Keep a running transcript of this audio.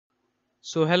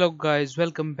So hello guys,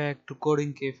 welcome back to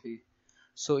Coding Cafe.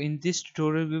 So in this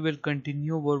tutorial we will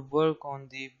continue our work on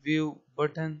the view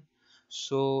button.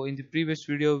 So in the previous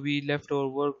video we left our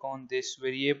work on this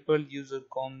variable user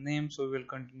com name, so we will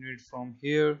continue it from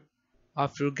here.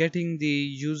 After getting the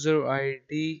user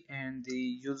ID and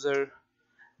the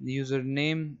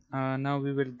username, now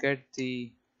we will get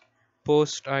the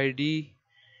post ID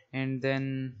and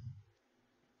then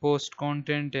post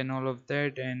content and all of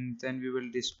that, and then we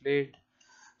will display it.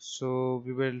 So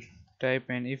we will type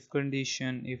an if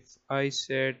condition. If I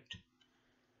set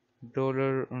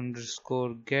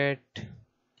 $_get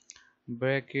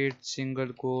bracket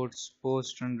single quotes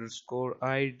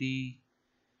post_id,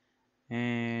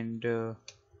 and in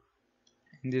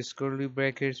this curly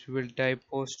brackets we will type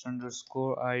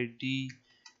post_id,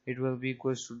 it will be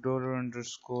equals to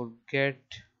 $_get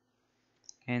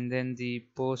and then the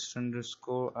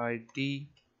post_id.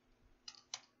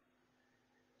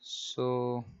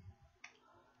 So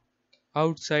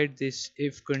outside this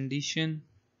if condition,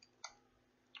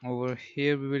 over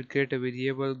here we will create a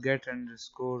variable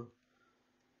get_post,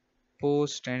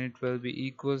 and it will be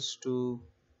equals to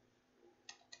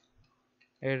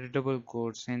add double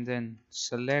quotes and then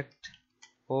select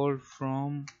all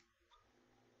from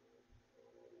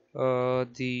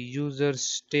the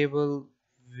users table,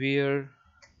 where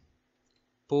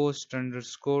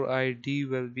post_id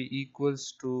will be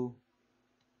equals to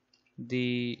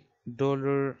the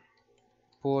 $post_id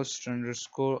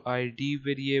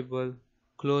variable.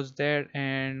 Close that,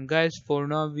 and guys, for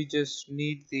now we just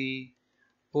need the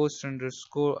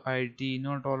post_id,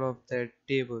 not all of that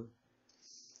table.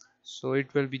 So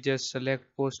it will be just select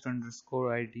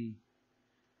post_id,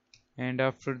 and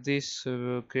after this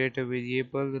create a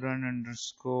variable run_user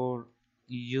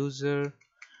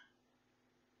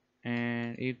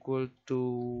and equal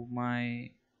to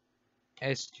my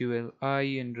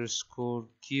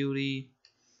sqli_query.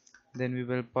 Then we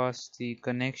will pass the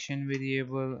connection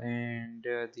variable and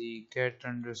the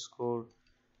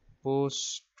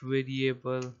get_post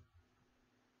variable,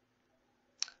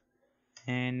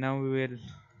 and now we will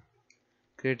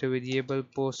create a variable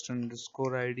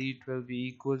post_id. It will be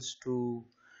equals to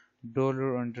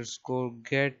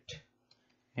 $_get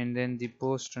and then the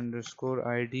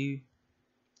post_id.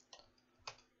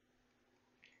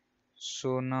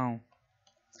 So now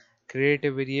create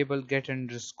a variable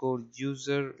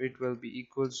get_user. It will be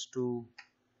equals to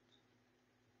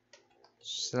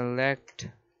select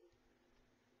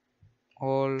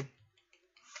all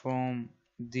from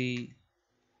the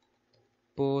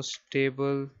post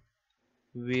table,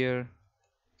 where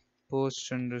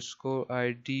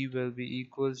post_id will be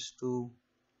equals to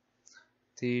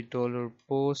the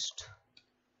 $post,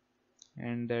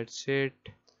 and that's it.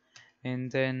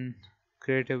 And then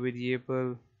create a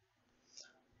variable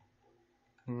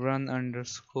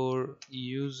run_user,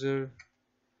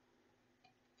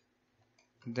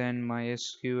 then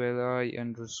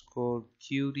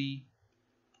mysqli_query.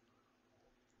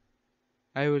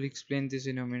 I will explain this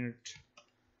in a minute.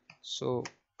 So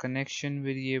connection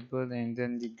variable and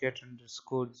then the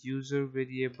get_user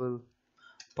variable,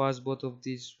 pass both of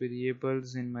these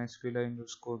variables in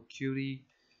mysqli_query.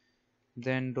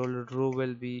 Then $row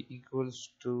will be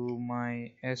equals to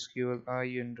my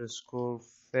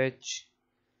sqli_fetch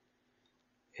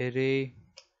array,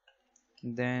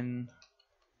 then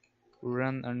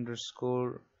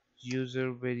run_user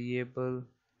variable,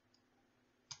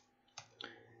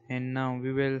 and now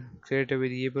we will create a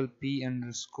variable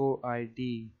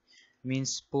p_id,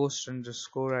 means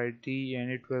post_id,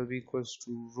 and it will be equals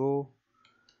to row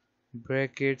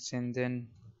brackets and then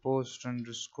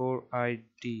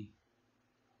post_id.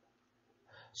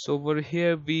 So over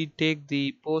here we take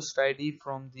the post id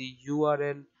from the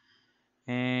URL,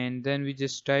 and then we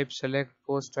just type select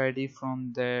post id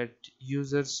from that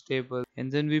users table, and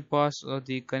then we pass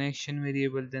the connection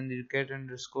variable, then the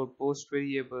get_post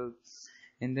variable,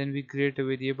 and then we create a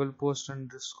variable post_id,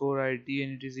 and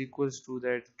it is equals to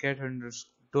that $get and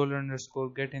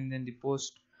then the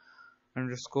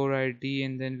post_id,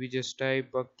 and then we just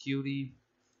type a query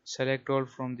select all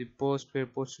from the post, where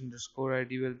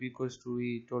post_id will be equals to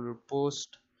the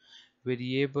 $post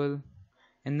variable,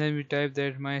 and then we type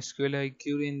that mysqli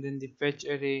query and then the fetch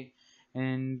array,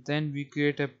 and then we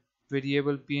create a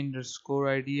variable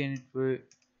p_id, and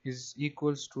it is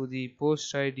equals to the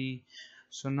post id.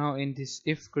 So now in this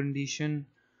if condition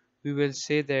we will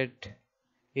say that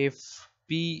if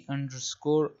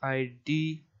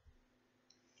p_id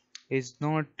is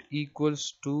not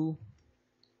equals to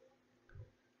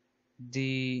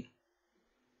the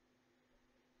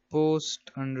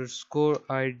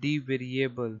post_id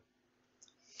variable,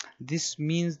 this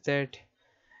means that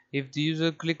If the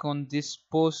user click on this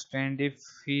post and if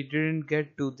he didn't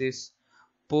get to this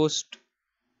post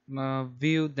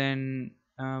view, then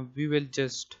we will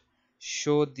just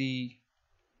show the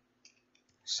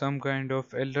some kind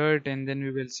of alert, and then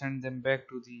we will send them back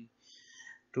to the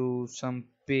to some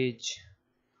page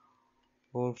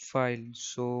or file.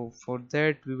 So for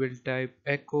that we will type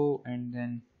echo and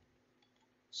then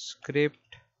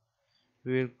script.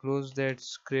 We will close that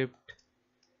script,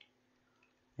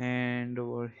 and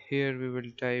over here we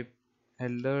will type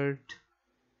alert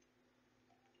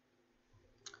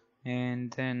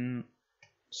and then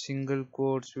single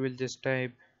quotes we will just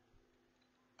type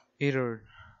error.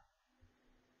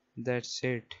 That's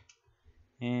it.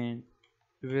 And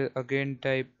we will again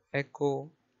type echo,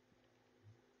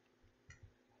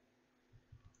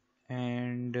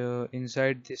 and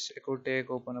inside this echo tag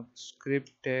open up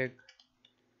script tag,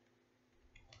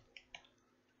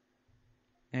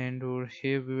 and over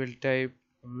here we will type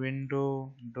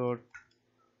window dot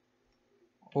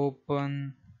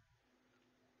open,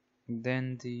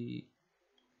 then the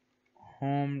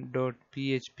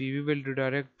home.php. We will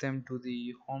redirect them to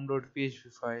the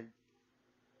home.php file,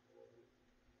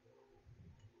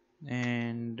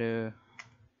 and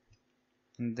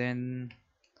then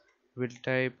we'll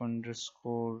type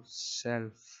underscore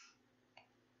self,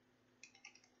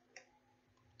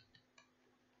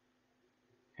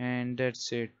 and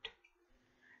that's it.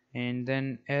 And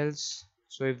then else,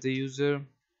 so if the user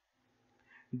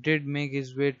did make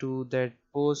his way to that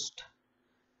post,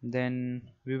 then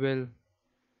we will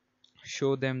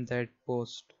show them that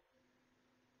post.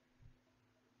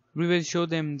 We will show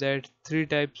them that three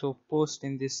types of post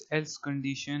in this else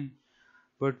condition,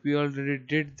 but we already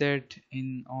did that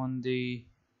in on the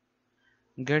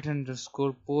get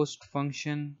underscore post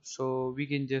function, so we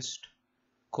can just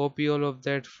copy all of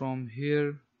that from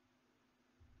here.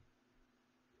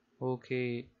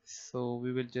 Okay, so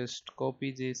we will just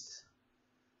copy this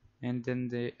and then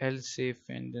the else if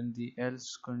and then the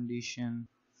else condition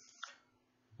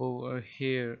over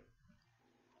here,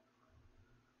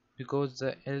 because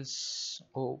the else,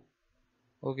 oh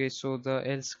okay, so the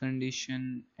else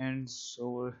condition ends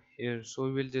over here, so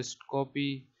we will just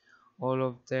copy all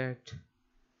of that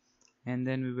and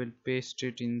then we will paste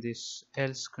it in this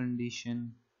else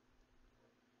condition,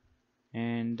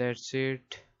 and that's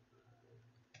it.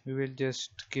 We will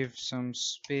just give some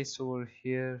space over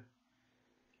here,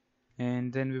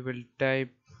 and then we will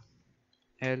type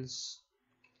else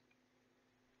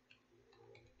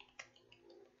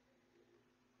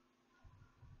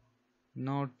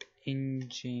not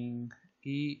ending,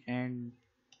 e and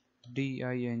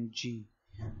ding,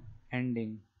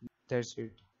 ending. That's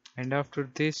it. And after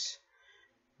this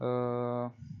uh,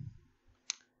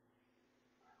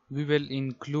 we will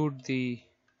include the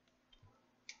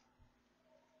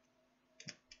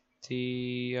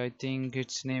I think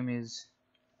its name is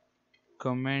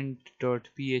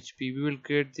comment.php. We will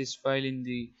create this file in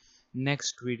the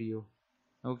next video.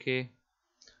 Okay,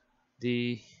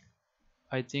 the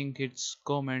I think it's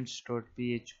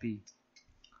comments.php.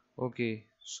 Okay,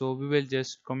 so we will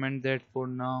just comment that for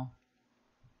now,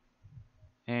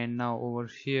 and now over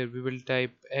here we will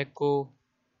type echo,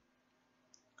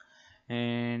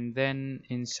 and then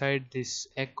inside this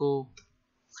echo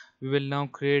we will now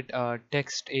create a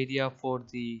text area for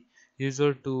the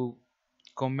user to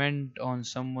comment on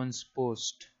someone's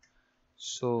post.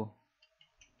 So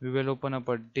we will open up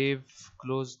a div,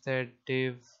 close that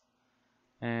div,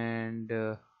 and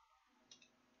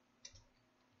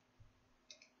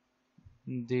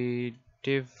the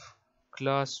div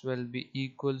class will be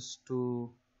equals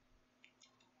to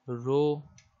row,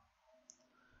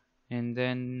 and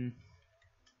then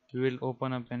we will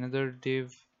open up another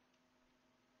div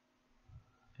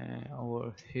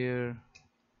over here,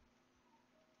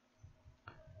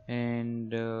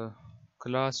 and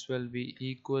class will be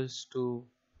equals to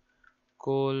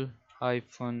col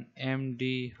hyphen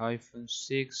md hyphen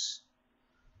 6,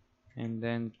 and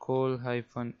then col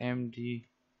hyphen md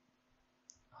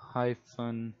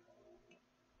hyphen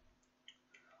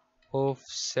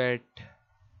offset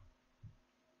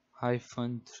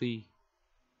hyphen 3.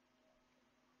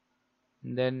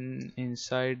 Then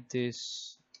inside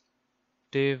this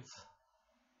div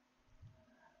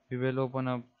we will open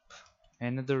up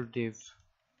another div,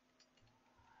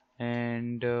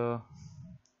 and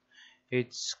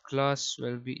its class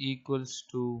will be equals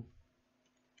to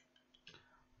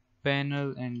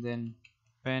panel, and then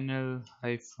panel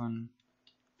hyphen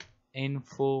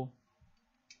info,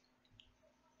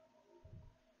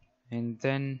 and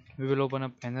then we will open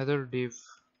up another div,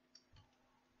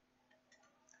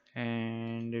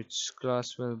 and its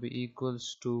class will be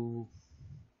equals to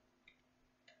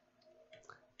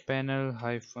panel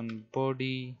hyphen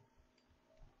body.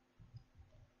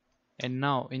 And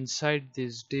now inside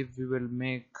this div we will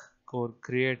make or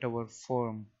create our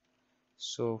form.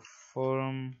 So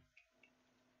form,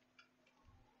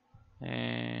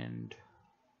 and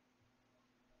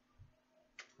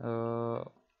uh,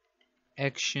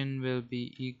 action will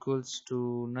be equals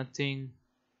to nothing,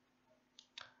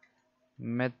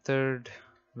 method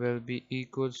will be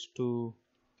equals to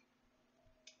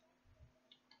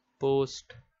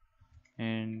post,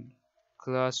 and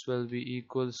class will be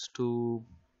equals to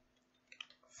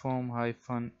form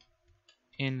hyphen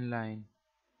inline.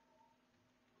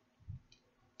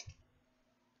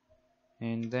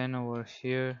 And then over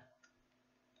here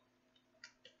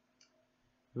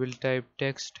we'll type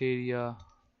text area,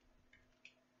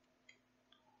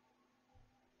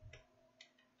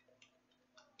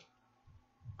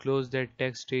 close that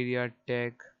text area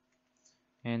tag,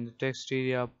 and the text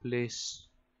area place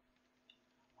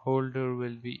holder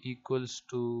will be equals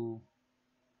to,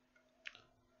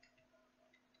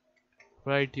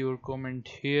 write your comment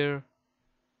here,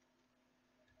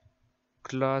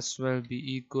 class will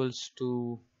be equals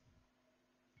to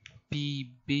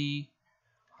pb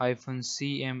hyphen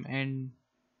cmnt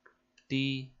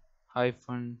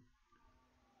hyphen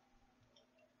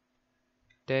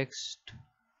text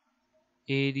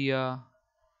area,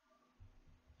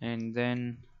 and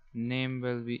then name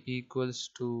will be equals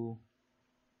to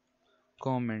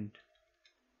comment.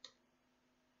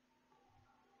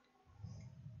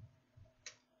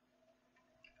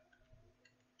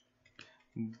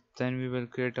 Then we will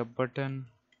create a button,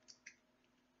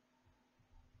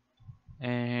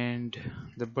 and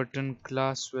the button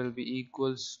class will be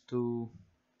equals to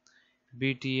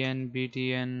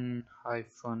btn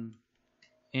hyphen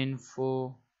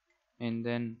info, and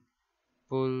then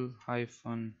pull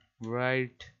hyphen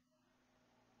right,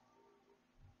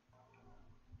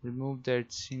 remove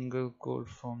that single quote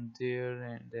from there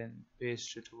and then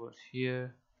paste it over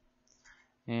here,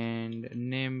 and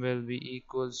name will be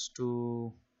equals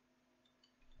to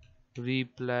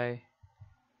reply,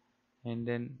 and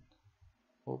then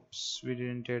oops, we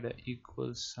didn't add a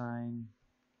equal sign,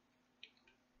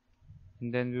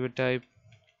 and then we will type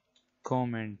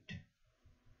comment,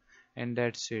 and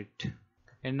that's it.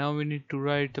 And now we need to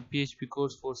write the PHP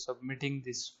codes for submitting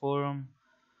this form.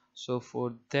 So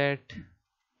for that,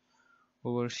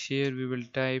 over here we will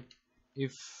type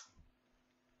if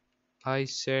I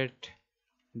set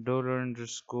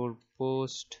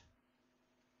 $_post,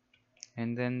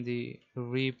 and then the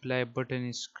reply button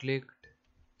is clicked,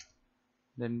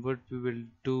 then what we will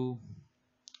do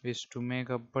is to make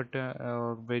a button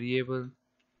or variable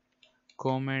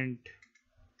comment.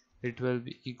 It will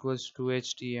be equals to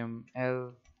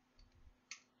HTML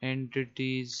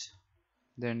entities,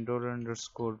 then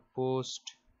 $_post.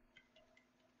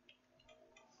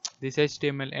 This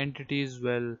HTML entities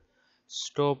will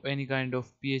stop any kind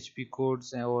of PHP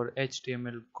codes or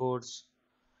HTML codes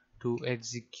to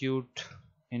execute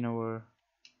in our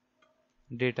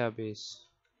database.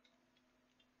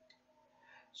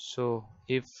 So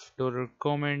if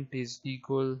 $comment is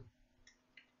equal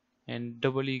and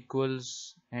double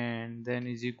equals and then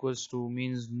is equals to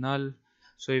means null.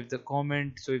 So if the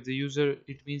comment, so if the user,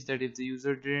 it means that if the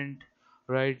user didn't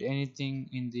write anything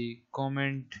in the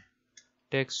comment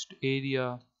text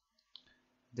area,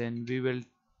 then we will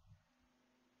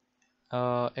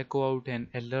echo out an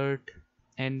alert,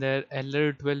 and that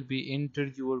alert will be enter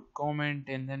your comment,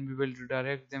 and then we will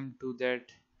redirect them to that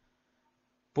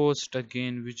post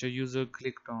again which a user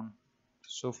clicked on.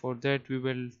 So for that we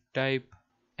will type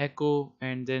echo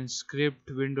and then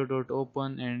script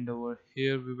window.open, and over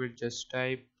here we will just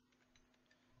type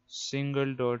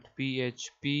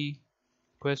single.php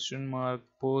question mark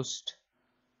post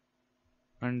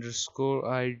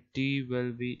underscore id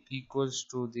will be equals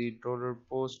to the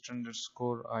 $post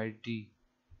underscore id,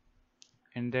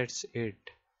 and that's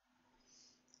it.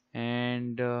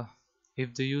 And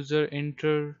if the user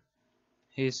enter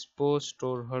his post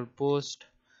or her post,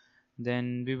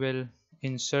 then we will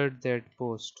insert that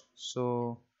post.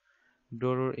 So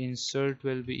 $insert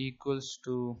will be equals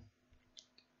to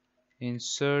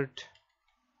insert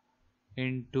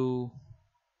into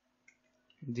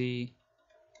the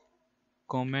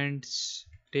comments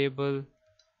table,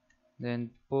 then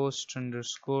post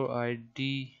underscore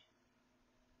id,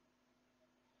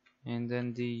 and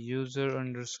then the user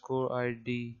underscore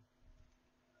id.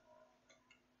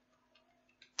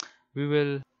 We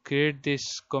will create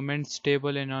this comments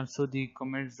table and also the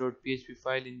comments.php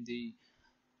file in the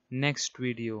next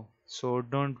video, so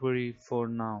don't worry for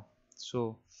now.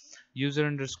 So user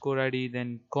underscore id,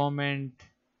 then comment,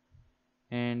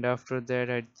 and after that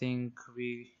I think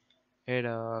we add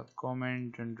a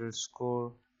comment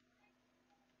underscore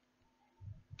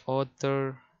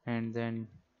author and then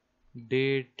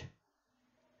date.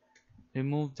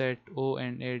 Remove that O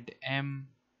and add M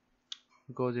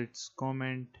because it's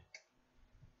comment,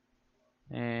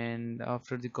 and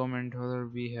after the comment header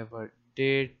we have a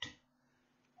date,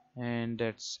 and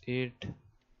that's it.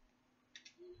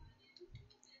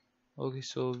 Okay,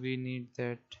 so we need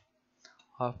that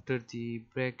after the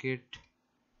bracket,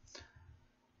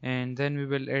 and then we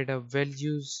will add a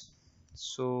values.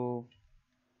 So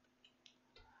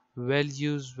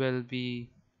values will be,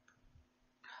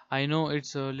 I know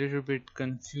it's a little bit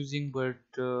confusing, but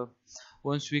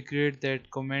once we create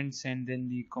that comments and then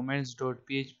the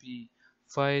comments.php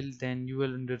file, then you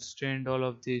will understand all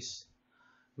of these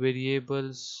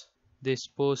variables, this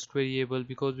post variable,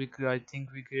 because I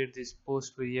think we create this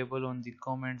post variable on the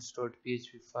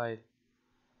comments.php file.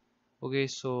 Okay,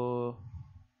 so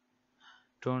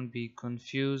don't be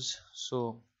confused.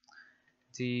 So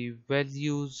the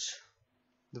values,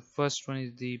 the first one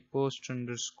is the post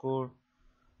underscore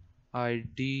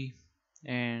id,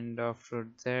 and after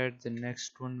that the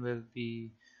next one will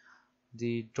be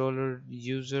the dollar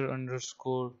user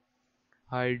underscore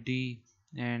id,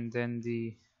 and then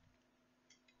the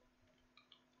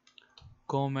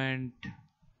comment,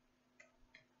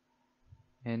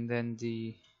 and then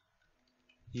the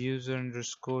user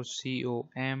underscore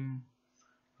com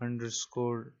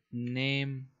underscore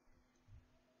name,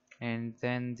 and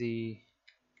then the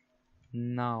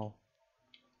now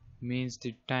means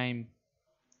the time,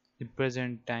 the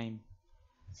present time,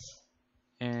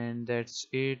 and that's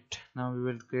it. Now we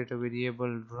will create a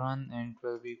variable run, and it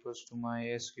will be equals to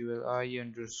mysqli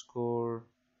underscore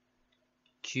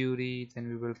query. Then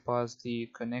we will pass the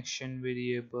connection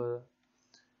variable,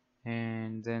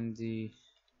 and then the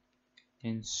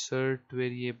insert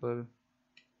variable,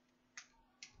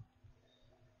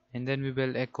 and then we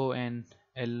will echo an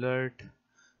alert.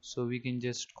 So we can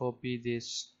just copy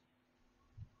this,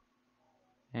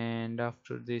 and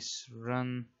after this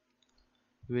run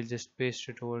we'll just paste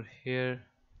it over here,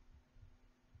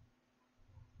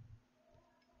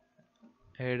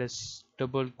 add a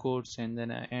double quotes and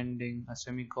then ending a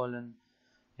semicolon,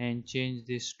 and change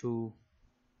this to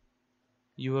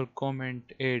your comment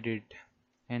added,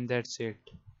 and that's it.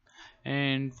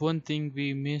 And one thing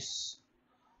we miss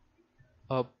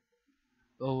up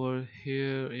over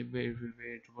here, wait,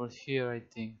 over here I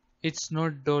think it's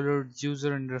not dollar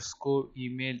user underscore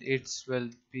email, it's will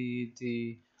be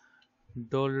the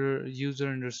dollar user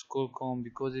underscore com,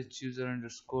 because it's user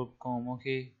underscore com.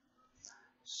 Okay,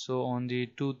 so on the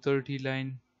 230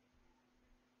 line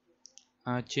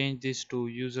change this to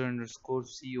user underscore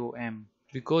com,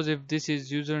 because if this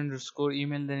is user underscore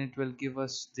email then it will give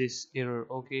us this error.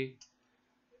 Okay,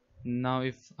 now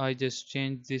if I just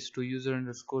change this to user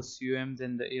underscore com,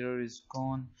 then the error is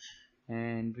gone,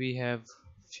 and we have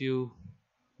few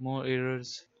more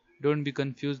errors. Don't be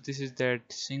confused, this is that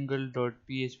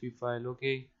single.php file.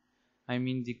 Okay, I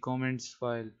mean the comments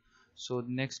file. So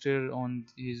the next error on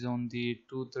is on the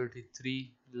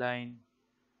 233 line,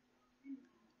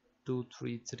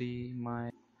 233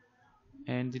 my,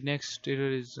 and the next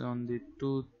error is on the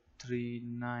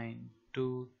 239,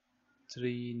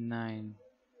 239.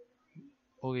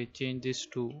 Okay, change this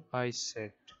to I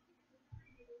set,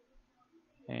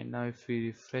 and now if we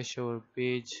refresh our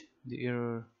page, the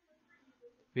error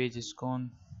page is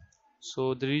gone.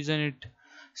 So the reason it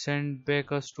sent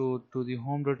back us to the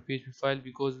home.php file,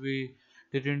 because we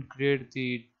didn't create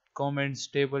the comments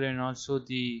table and also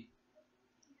the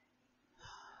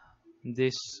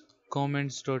this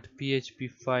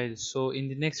comments.php file. So in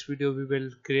the next video we will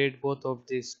create both of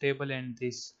this table and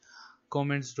this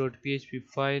comments.php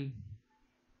file.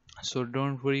 So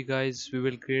don't worry guys, we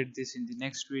will create this in the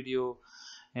next video,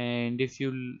 and if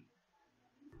you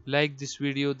like this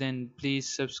video then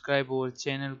please subscribe our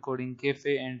channel Coding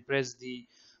Cafe and press the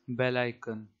bell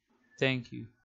icon. Thank you.